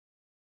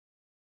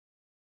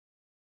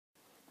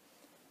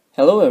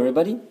Hello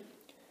everybody.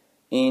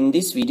 In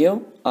this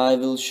video I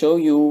will show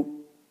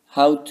you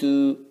how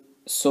to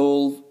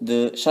solve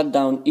the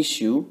shutdown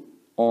issue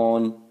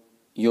on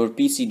your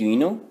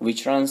pcDuino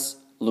which runs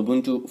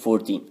Lubuntu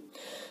 14.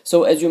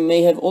 So as you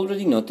may have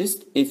already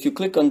noticed, if you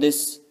click on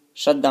this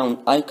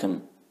shutdown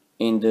icon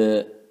in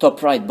the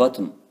top right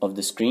bottom of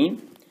the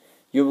screen,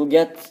 you will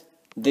get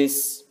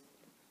this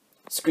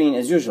screen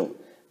as usual.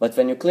 But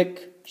when you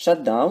click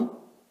shutdown,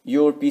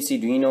 your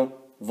pcDuino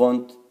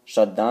won't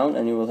shut down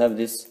and you will have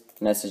this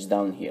message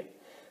down here.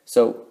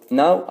 So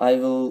now I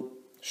will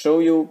show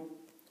you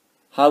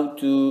how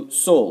to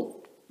solve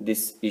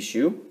this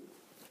issue,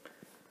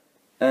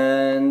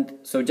 and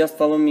so just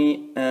follow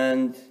me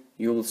and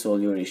you will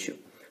solve your issue.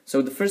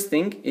 So the first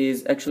thing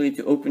is actually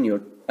to open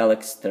your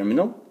LX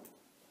terminal.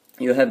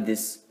 You have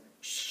this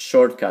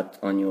shortcut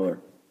on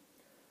your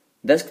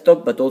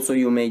desktop, but also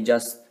you may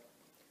just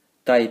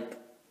type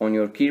on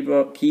your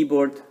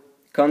keyboard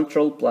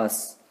Ctrl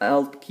plus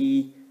Alt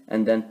key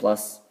and then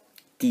plus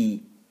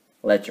T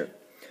letter.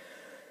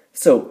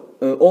 So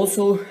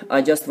also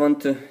I just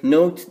want to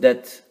note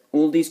that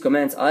all these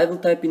commands I will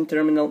type in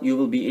terminal, you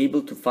will be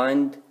able to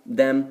find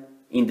them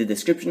in the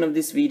description of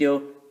this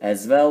video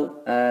as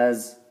well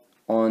as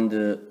on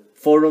the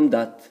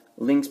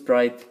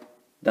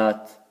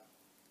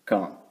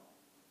forum.linksprite.com.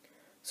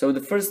 So the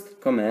first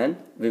command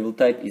we will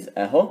type is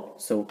echo,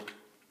 so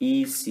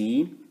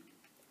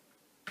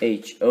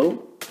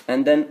echo,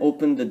 and then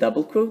open the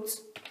double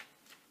quotes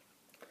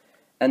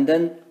and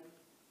then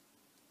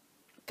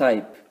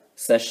type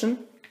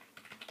session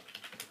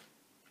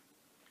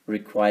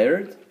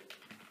required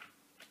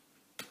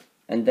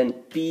and then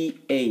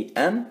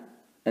pam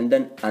and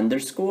then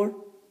underscore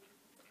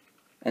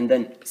and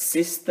then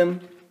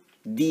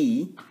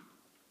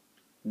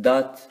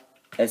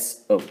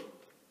systemd.so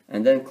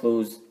and then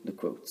close the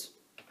quotes.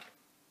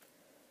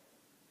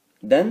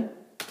 Then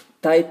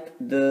type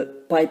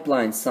the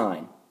pipeline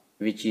sign,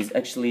 which is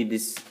actually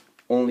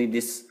only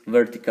this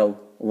vertical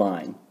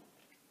line,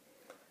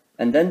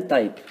 and then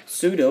type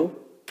sudo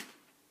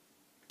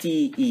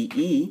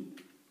tee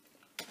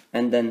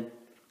and then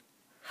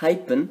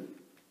hyphen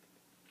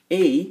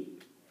a,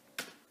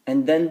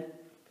 and then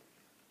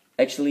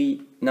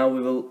actually now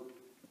we will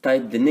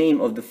type the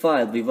name of the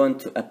file we want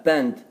to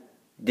append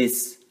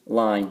this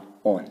line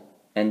on,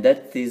 and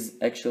that is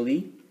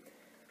actually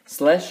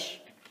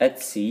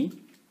 /etc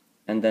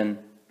and then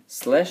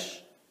 /pam.d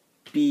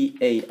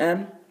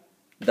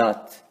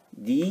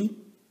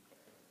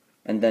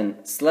and then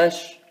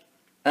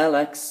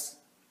 /lxdm.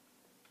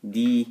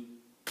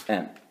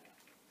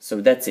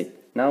 So that's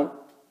it. Now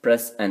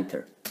press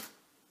enter.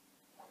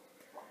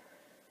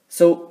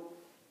 So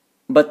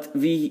but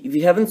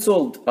we haven't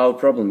solved our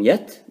problem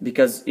yet,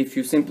 because if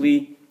you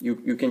simply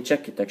you can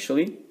check it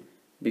actually,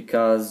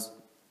 because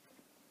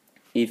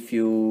if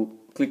you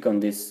click on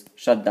this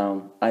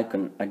shutdown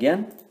icon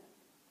again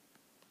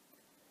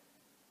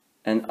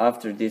and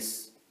after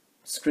this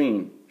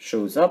screen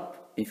shows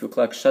up, if you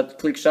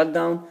click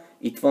shutdown,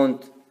 it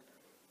won't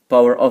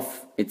power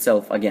off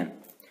itself again.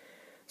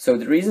 So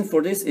the reason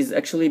for this is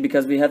actually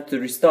because we have to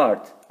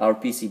restart our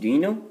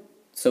pcDuino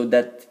so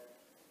that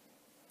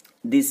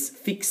this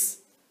fix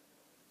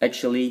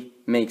actually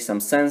makes some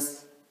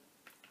sense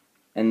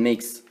and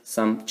makes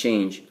some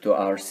change to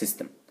our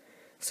system.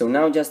 So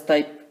now just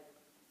type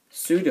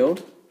sudo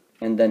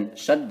and then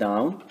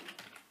shutdown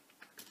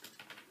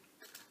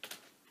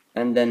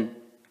and then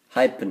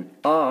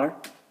 -r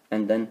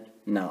and then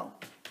now,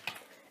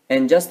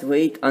 and just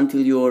wait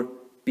until your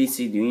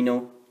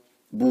pcDuino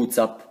boots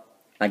up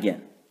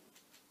again.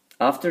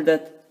 After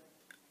that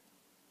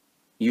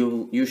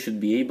you should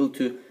be able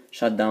to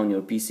shut down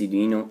your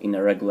pcDuino in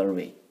a regular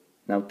way.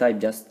 Now type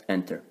just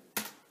enter.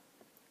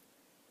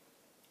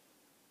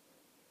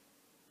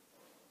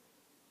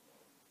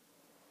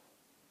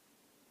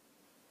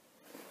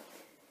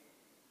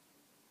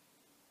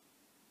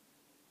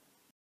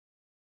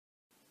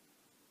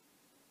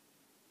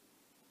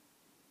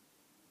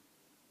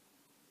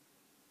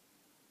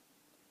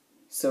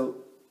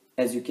 So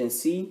as you can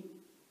see,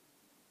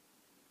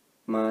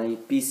 my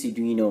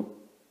pcDuino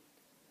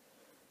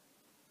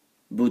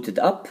booted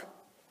up,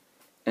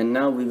 and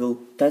now we will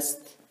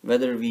test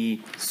whether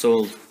we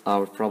solve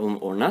our problem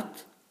or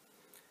not.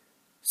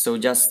 So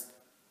just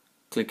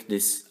click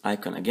this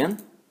icon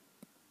again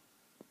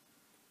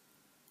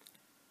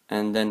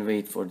and then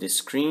wait for this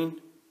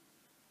screen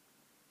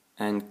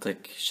and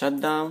click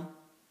shutdown,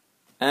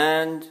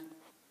 and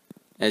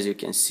as you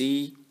can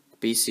see,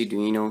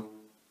 pcDuino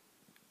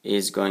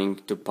is going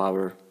to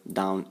power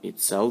down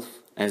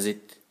itself as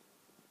it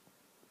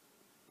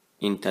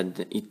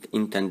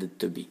intended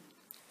to be.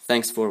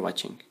 Thanks for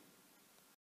watching.